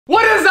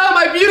What is up,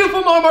 my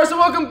beautiful Marmars, and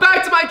welcome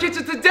back to my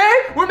kitchen.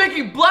 Today, we're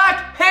making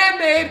black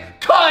handmade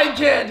cotton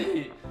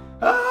candy.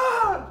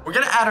 We're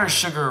gonna add our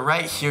sugar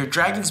right here.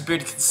 Dragon's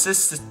beard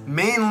consists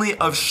mainly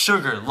of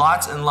sugar,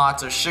 lots and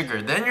lots of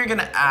sugar. Then you're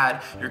gonna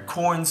add your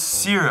corn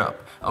syrup.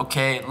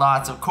 Okay,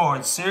 lots of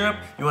corn syrup.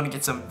 You wanna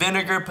get some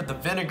vinegar, put the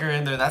vinegar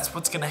in there. That's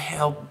what's gonna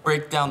help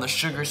break down the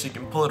sugar so you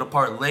can pull it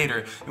apart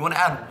later. You wanna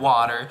add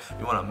water.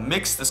 You wanna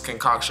mix this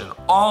concoction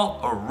all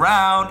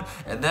around,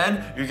 and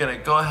then you're gonna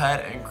go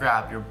ahead and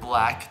grab your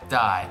black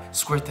dye.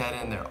 Squirt that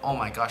in there. Oh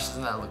my gosh,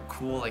 doesn't that look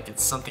cool? Like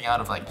it's something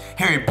out of like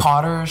Harry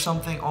Potter or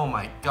something. Oh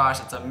my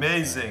gosh, it's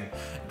amazing.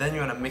 Then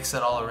you wanna mix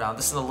it all around.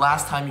 This is the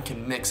last time you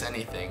can mix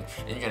anything,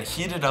 and you're gonna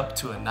heat it up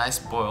to a nice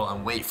boil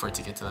and wait for it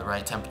to get to the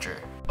right temperature.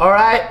 All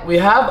right, we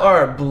have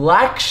our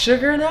black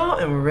sugar now,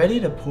 and we're ready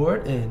to pour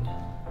it in.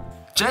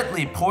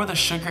 Gently pour the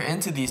sugar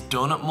into these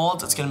donut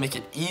molds. It's gonna make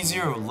it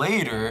easier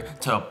later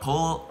to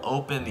pull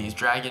open these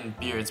dragon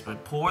beards,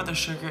 but pour the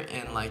sugar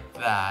in like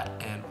that,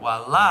 and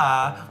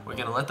voila, we're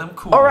gonna let them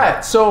cool. All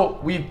right, so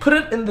we put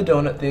it in the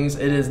donut things.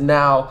 It is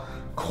now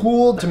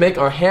cooled to make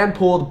our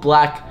hand-pulled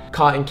black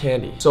cotton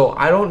candy. So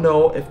I don't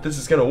know if this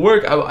is gonna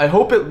work. I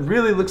hope it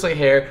really looks like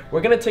hair.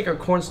 We're gonna take our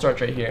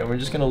cornstarch right here, and we're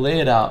just gonna lay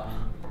it out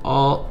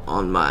all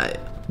on my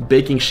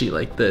baking sheet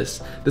like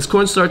this. This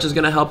cornstarch is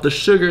gonna help the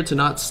sugar to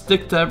not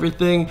stick to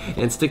everything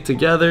and stick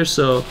together.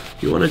 So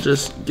you wanna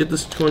just get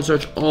this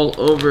cornstarch all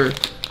over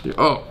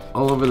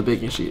the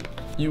baking sheet.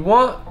 You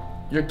want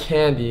your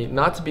candy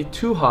not to be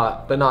too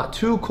hot, but not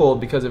too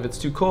cold, because if it's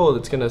too cold,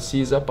 it's gonna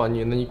seize up on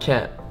you and then you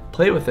can't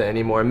play with it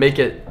anymore and make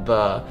it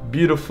the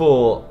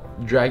beautiful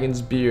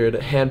dragon's beard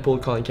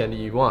hand-pulled cotton candy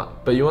you want.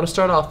 But you wanna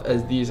start off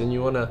as these, and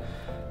you wanna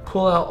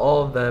pull out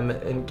all of them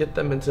and get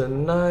them into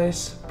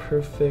nice,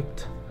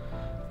 perfect,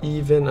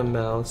 even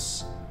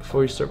amounts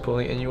before you start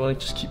pulling, and you want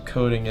to just keep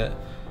coating it.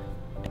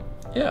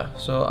 Yeah,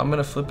 so I'm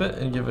gonna flip it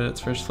and give it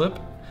its first flip.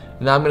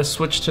 Now I'm gonna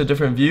switch to a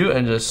different view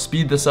and just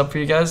speed this up for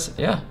you guys.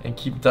 Yeah, and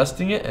keep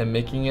dusting it and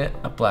making it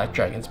a black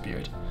dragon's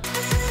beard.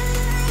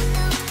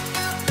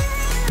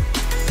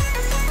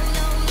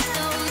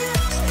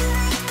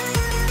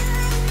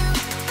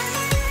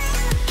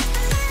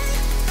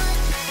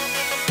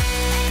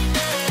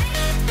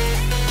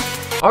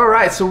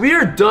 Alright, so we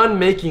are done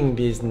making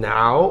these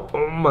now.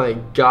 Oh my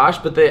gosh,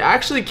 but they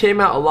actually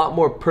came out a lot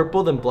more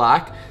purple than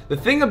black. The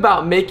thing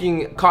about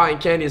making cotton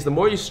candy is the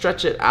more you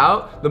stretch it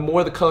out, the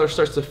more the color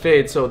starts to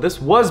fade. So this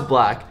was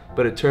black,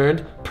 but it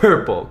turned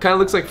purple. Kind of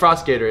looks like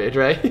Frost Gatorade,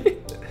 right?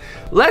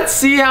 Let's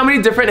see how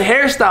many different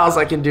hairstyles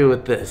I can do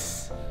with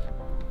this.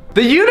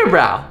 The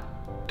unibrow,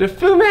 the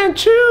Fu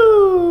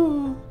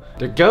Manchu,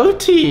 the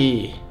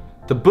goatee,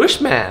 the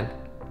Bushman,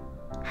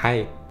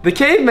 hi, the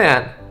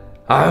caveman.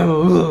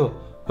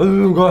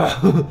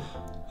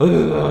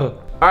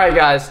 Alright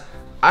guys,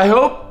 I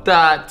hope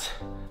that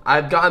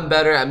I've gotten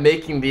better at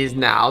making these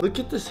now. Look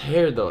at this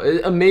hair though,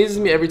 it amazes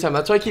me every time.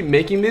 That's why I keep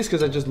making these,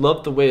 because I just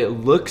love the way it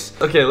looks.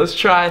 Okay, let's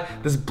try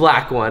this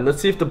black one.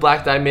 Let's see if the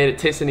black dye made it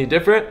taste any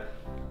different.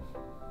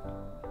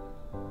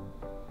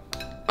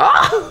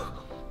 Ah!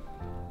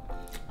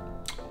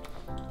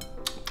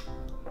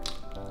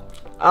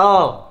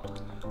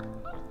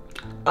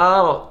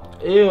 Oh,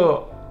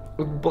 ew.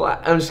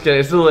 Black. I'm just kidding,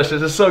 it's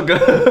delicious, it's so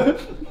good.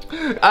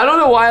 I don't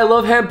know why I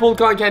love hand-pulled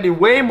cotton candy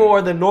way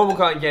more than normal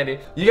cotton candy.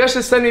 You guys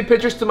should send me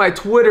pictures to my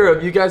Twitter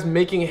of you guys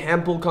making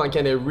hand-pulled cotton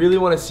candy. I really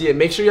want to see it.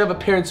 Make sure you have a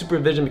parent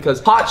supervision, because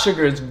hot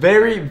sugar is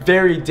very,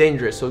 very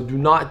dangerous. So do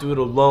not do it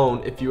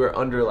alone if you are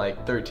under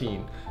like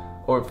 13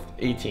 or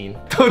 18.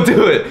 Don't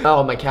do it.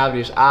 Oh, my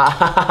cavities.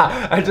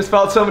 Ah, I just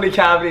felt so many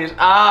cavities.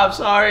 Ah, I'm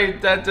sorry,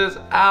 dentist.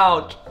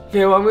 Ouch.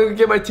 Okay, well, I'm gonna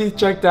get my teeth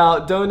checked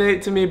out.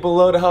 Donate to me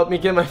below to help me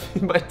get my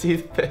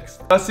teeth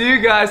fixed. I'll see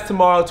you guys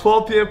tomorrow,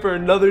 12 p.m. for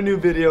another new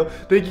video.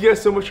 Thank you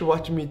guys so much for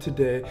watching me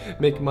today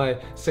make my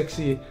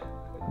sexy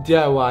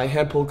DIY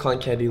hand-pulled cotton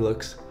candy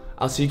looks.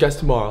 I'll see you guys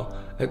tomorrow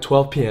at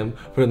 12 p.m.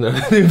 for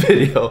another new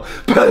video.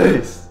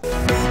 Peace!